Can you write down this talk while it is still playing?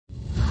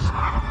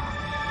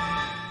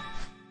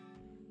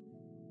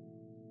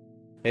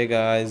Hey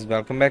guys,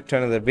 welcome back to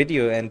another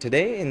video, and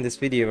today in this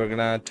video we're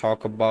gonna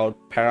talk about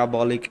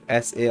parabolic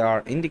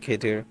SAR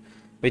indicator,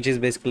 which is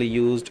basically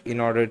used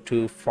in order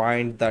to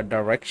find the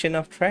direction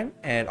of trend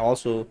and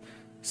also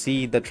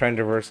see the trend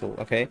reversal.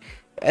 Okay,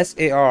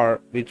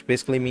 SAR, which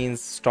basically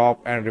means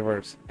stop and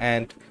reverse,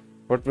 and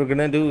what we're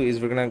gonna do is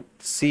we're gonna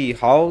see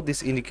how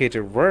this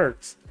indicator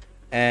works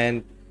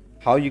and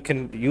how you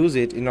can use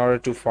it in order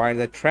to find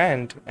the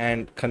trend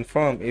and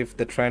confirm if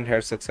the trend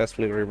has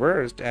successfully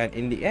reversed. And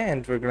in the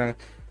end, we're gonna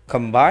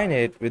combine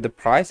it with the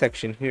price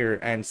action here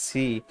and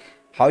see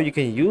how you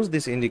can use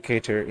this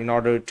indicator in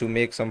order to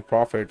make some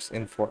profits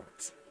in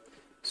forex.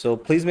 So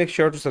please make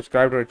sure to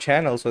subscribe to our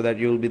channel so that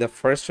you'll be the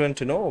first one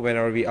to know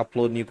whenever we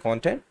upload new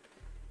content,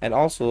 and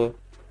also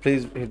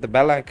please hit the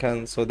bell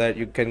icon so that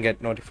you can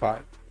get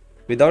notified.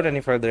 Without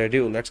any further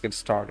ado, let's get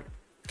started.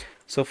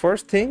 So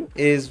first thing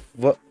is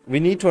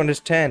we need to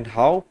understand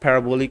how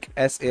parabolic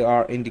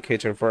SAR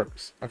indicator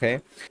works.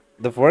 Okay,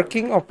 the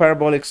working of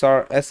parabolic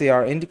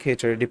SAR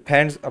indicator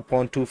depends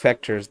upon two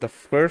factors. The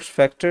first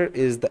factor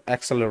is the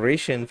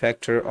acceleration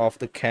factor of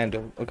the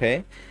candle,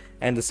 okay,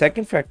 and the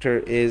second factor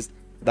is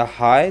the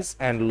highs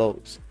and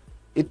lows.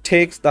 It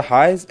takes the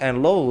highs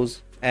and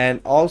lows,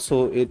 and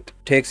also it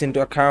takes into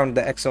account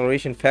the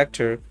acceleration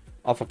factor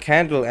of a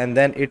candle, and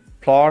then it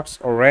plots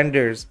or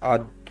renders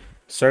a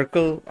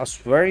circle, a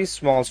very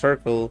small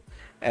circle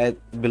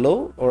at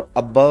below or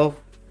above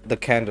the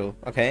candle.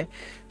 Okay,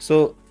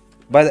 so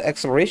by the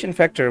acceleration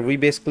factor we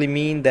basically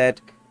mean that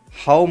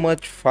how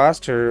much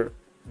faster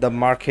the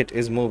market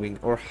is moving,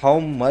 or how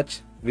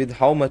much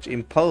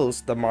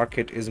impulse the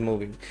market is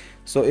moving.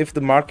 So if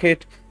the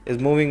market is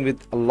moving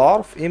with a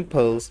lot of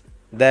impulse,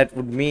 that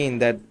would mean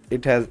that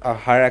it has a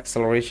higher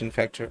acceleration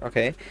factor.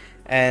 Okay,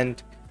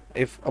 and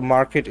if a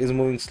market is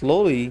moving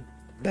slowly,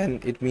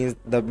 then it means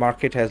the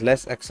market has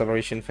less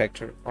acceleration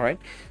factor. All right,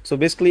 so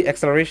basically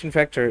acceleration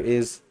factor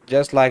is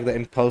just like the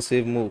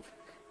impulsive move,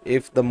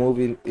 if the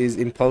move is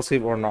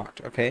impulsive or not.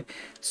 Okay,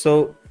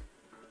 so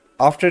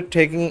after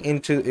taking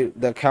into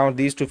the account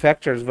these two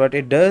factors, what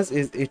it does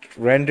is it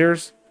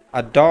renders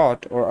a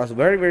dot or a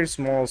very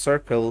small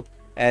circle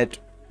at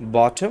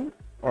bottom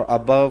or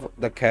above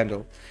the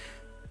candle.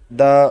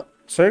 The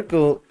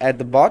circle at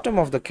the bottom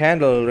of the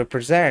candle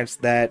represents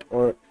that,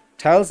 or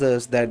tells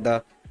us that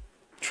the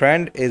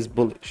trend is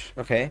bullish.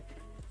 Okay,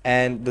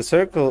 and the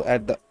circle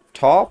at the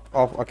top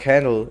of a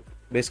candle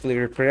basically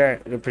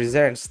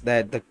represents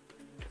that the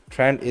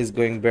trend is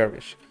going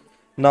bearish.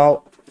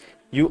 Now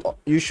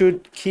you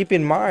should keep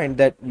in mind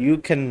that you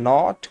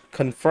cannot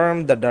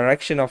confirm the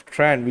direction of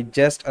trend with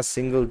just a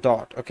single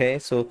dot. Okay,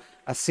 so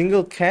a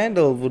single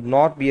candle would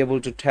not be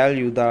able to tell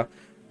you the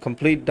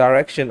complete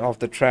direction of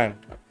the trend.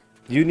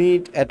 You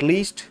need at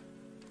least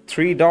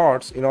 3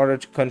 dots in order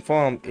to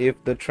confirm if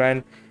the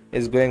trend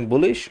is going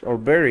bullish or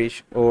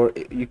bearish, or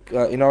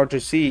in order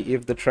to see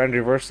if the trend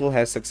reversal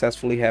has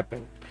successfully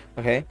happened.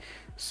 Okay,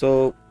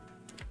 so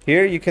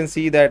here you can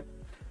see that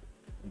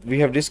we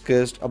have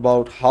discussed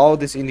about how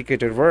this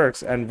indicator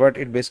works and what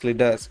it basically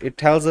does. It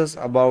tells us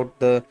about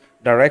the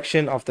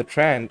direction of the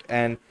trend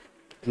and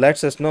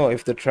lets us know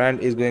if the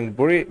trend is going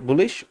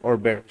bullish or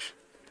bearish.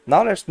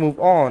 Now let's move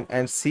on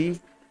and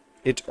see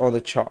it on the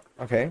chart.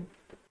 Okay,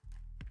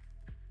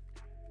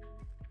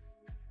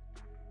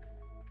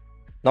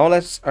 now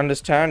let's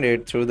understand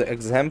it through the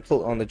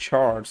example on the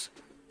charts.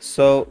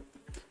 So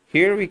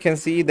here we can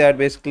see that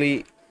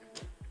basically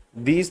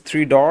these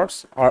 3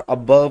 dots are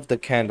above the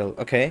candle.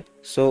 Okay,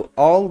 so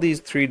all these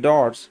 3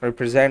 dots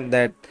represent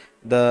that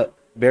the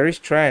bearish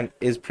trend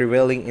is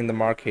prevailing in the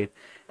market,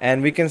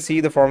 and we can see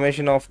the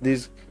formation of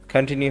these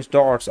continuous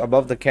dots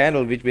above the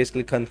candle, which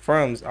basically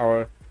confirms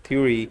our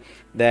theory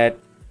that,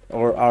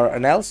 or our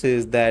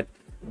analysis, that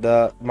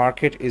the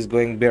market is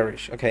going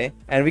bearish. Okay,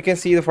 and we can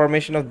see the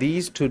formation of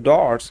these 2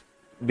 dots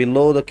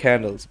below the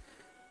candles.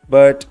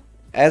 But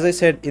as I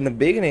said in the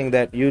beginning,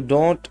 that you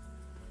don't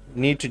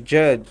need to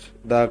judge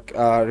the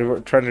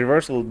trend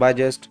reversal by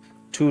just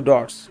 2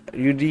 dots.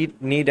 You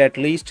need at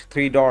least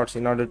 3 dots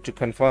in order to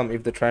confirm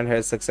if the trend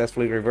has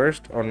successfully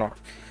reversed or not.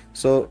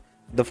 So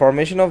the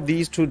formation of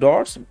these 2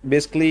 dots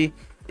basically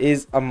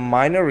is a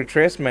minor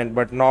retracement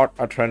but not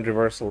a trend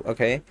reversal.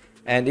 Okay,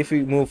 and if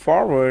we move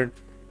forward,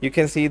 you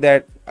can see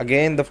that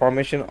again the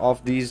formation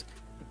of these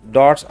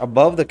dots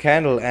above the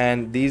candle,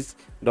 and these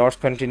dots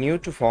continue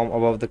to form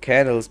above the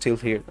candles till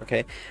here.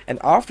 Okay, and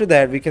after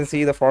that we can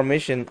see the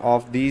formation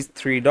of these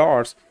 3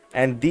 dots,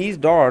 and these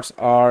dots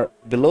are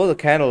below the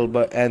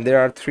candle, and there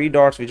are 3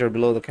 dots which are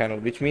below the candle,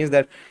 which means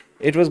that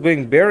it was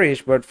going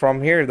bearish, but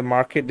from here the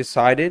market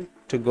decided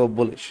to go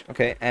bullish.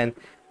 Okay, and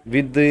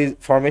with the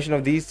formation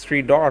of these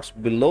 3 dots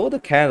below the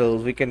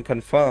candles, we can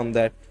confirm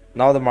that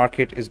now the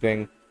market is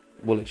going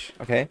bullish.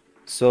 Okay,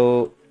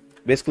 so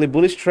basically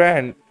bullish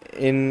trend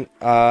in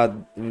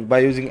by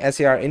using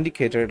SAR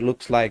indicator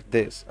looks like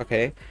this.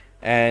 Okay,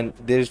 and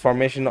there is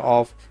formation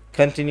of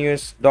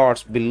continuous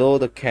dots below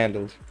the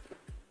candles,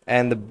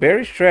 and the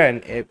bearish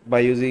trend by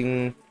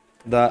using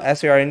the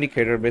SAR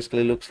indicator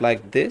basically looks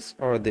like this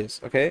or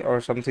this. Okay,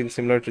 or something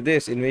similar to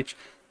this, in which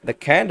the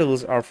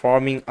candles are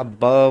forming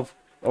above,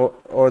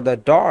 or the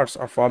dots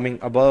are forming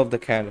above the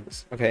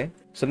candles. Okay,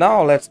 so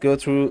now let's go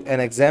through an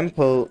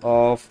example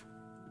of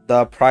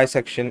the price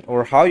action,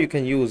 or how you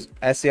can use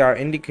SAR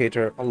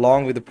indicator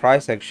along with the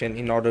price action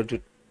in order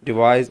to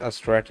devise a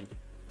strategy.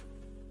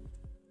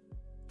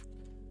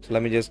 So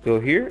let me just go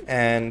here,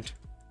 and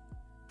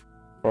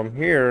from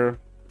here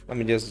let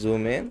me just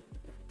zoom in.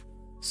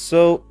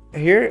 So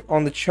here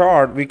on the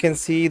chart we can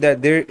see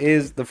that there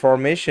is the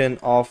formation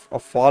of a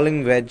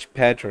falling wedge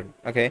pattern.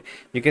 Okay,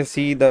 you can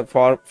see the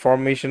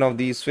formation of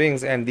these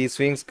swings, and these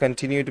swings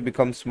continue to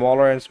become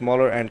smaller and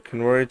smaller and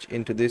converge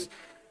into this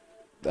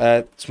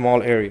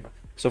small area.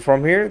 So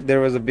from here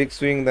there was a big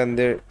swing, then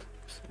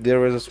there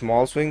was a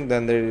small swing,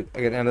 then there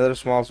again another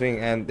small swing,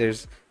 and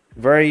there's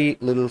very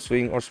little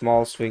swing or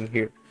small swing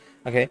here.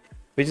 Okay,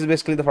 which is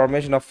basically the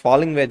formation of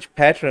falling wedge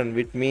pattern,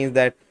 which means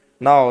that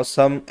now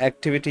some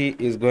activity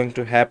is going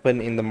to happen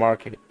in the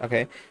market.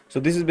 Okay, so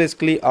this is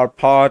basically our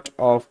part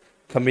of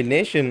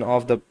combination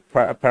of the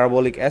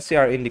parabolic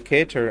SAR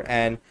indicator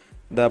and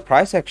the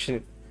price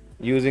action.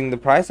 Using the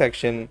price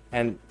action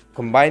and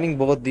combining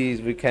both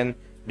these, we can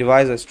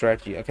devise a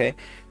strategy. Okay,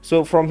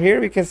 so from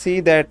here we can see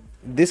that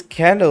this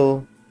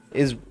candle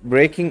is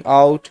breaking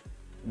out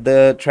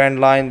the trend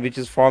line which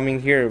is forming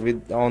here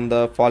with on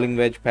the falling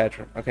wedge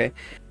pattern. Okay,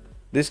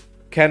 this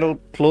candle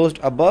closed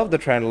above the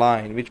trend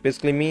line, which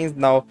basically means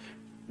now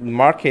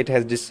market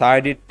has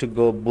decided to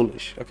go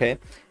bullish. Okay,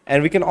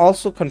 and we can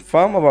also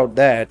confirm about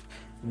that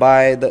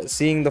by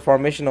seeing the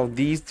formation of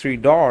these three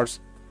dots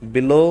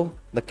below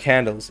the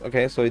candles.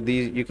 Okay, so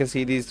these, you can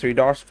see these three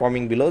dots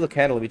forming below the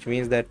candle, which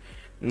means that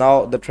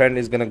now the trend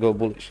is gonna go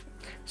bullish.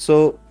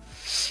 So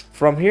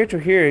from here to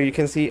here you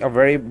can see a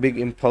very big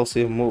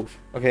impulsive move.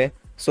 Okay,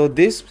 so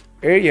this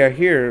area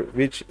here,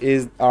 which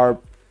is our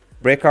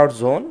breakout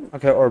zone,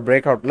 okay, or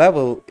breakout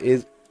level,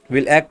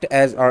 will act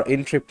as our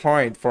entry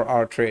point for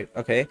our trade.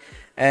 Okay,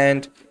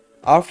 and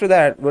after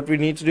that what we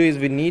need to do is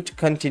we need to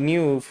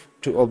continue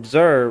to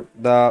observe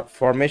the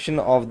formation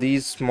of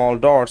these small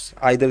dots,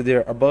 either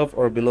they're above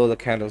or below the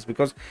candles,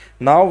 because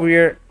now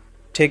we're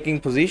taking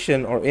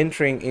position or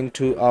entering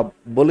into a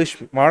bullish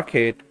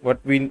market. What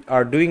we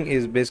are doing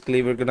is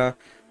basically we're gonna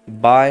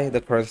buy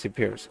the currency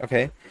pairs.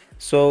 Okay,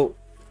 so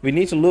we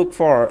need to look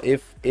for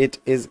if it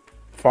is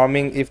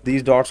forming, if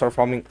these dots are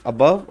forming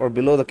above or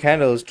below the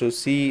candles, to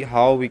see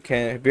how we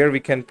can, where we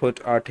can put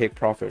our take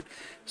profit.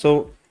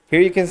 So here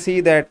you can see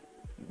that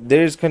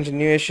there is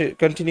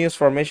continuous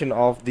formation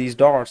of these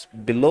dots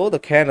below the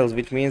candles,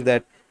 which means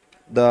that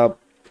the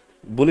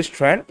bullish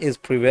trend is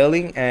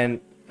prevailing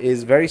and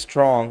is very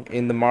strong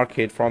in the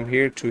market from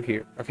here to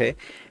here. Okay,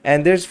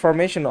 and there's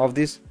formation of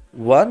this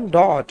one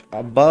dot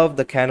above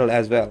the candle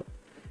as well,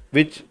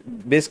 which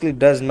basically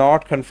does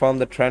not confirm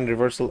the trend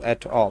reversal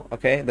at all.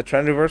 Okay, the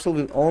trend reversal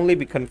will only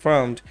be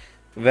confirmed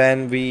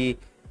when we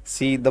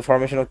see the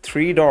formation of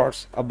three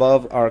dots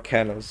above our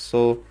candles.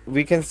 So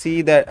we can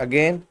see that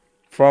again,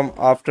 from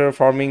after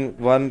forming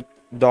one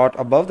dot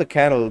above the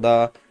candle,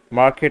 the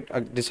market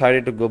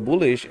decided to go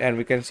bullish, and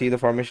we can see the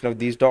formation of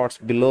these dots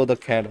below the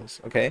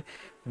candles. Okay,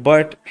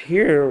 but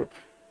here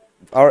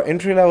our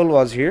entry level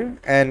was here,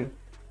 and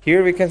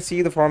here we can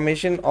see the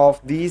formation of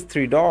these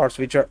three dots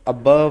which are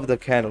above the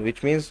candle,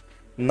 which means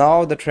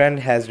now the trend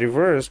has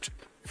reversed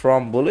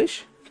from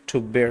bullish to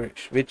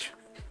bearish, which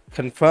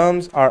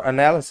confirms our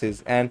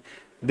analysis, and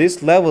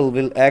this level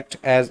will act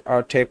as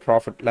our take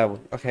profit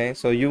level. Okay,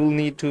 so you will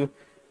need to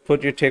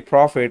put your take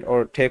profit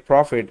or take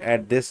profit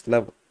at this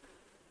level.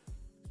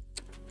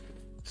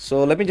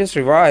 So let me just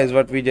revise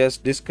what we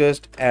just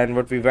discussed and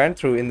what we went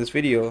through in this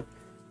video.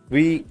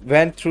 We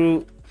went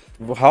through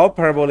how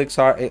parabolic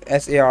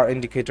SAR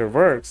indicator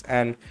works,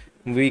 and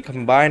we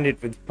combined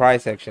it with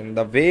price action.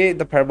 The way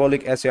the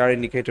parabolic SAR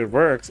indicator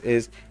works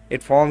is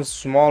it forms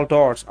small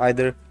dots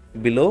either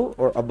below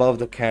or above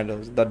the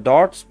candles. The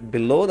dots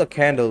below the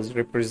candles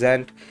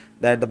represent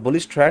that the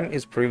bullish trend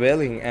is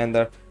prevailing, and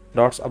the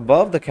dots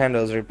above the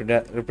candles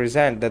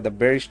represent that the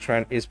bearish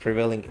trend is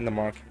prevailing in the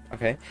market.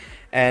 Okay,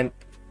 and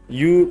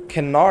you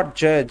cannot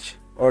judge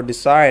or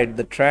decide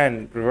the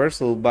trend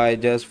reversal by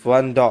just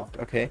one dot.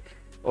 Okay,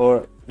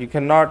 or you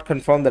cannot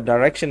confirm the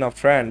direction of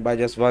trend by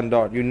just one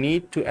dot. You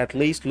need to at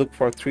least look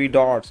for three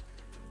dots.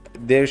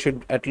 There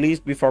should at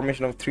least be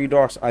formation of three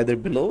dots either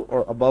below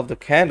or above the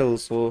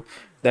candles, so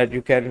that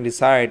you can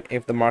decide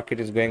if the market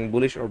is going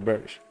bullish or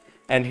bearish.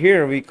 And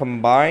here we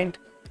combined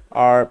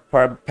our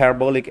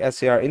parabolic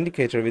SAR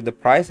indicator with the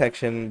price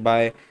action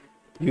by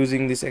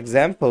using this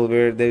example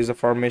where there is a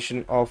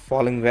formation of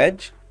falling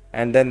wedge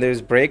and then there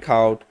is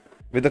breakout.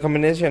 With the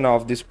combination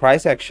of this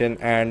price action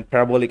and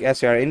parabolic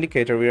SAR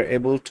indicator, we are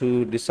able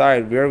to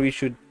decide where we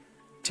should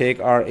take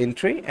our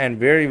entry and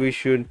where we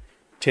should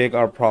take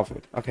our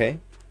profit. Okay,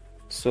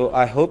 so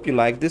I hope you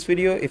like this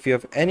video. If you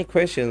have any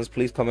questions,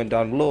 please comment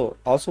down below.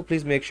 Also,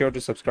 please make sure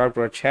to subscribe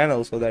to our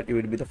channel so that you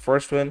will be the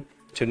first one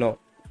to know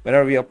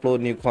whenever we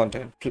upload new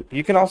content.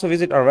 You can also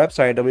visit our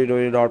website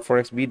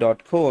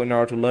www.forexbee.co in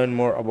order to learn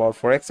more about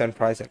forex and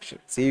price action.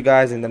 See you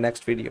guys in the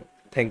next video.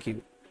 Thank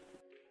you.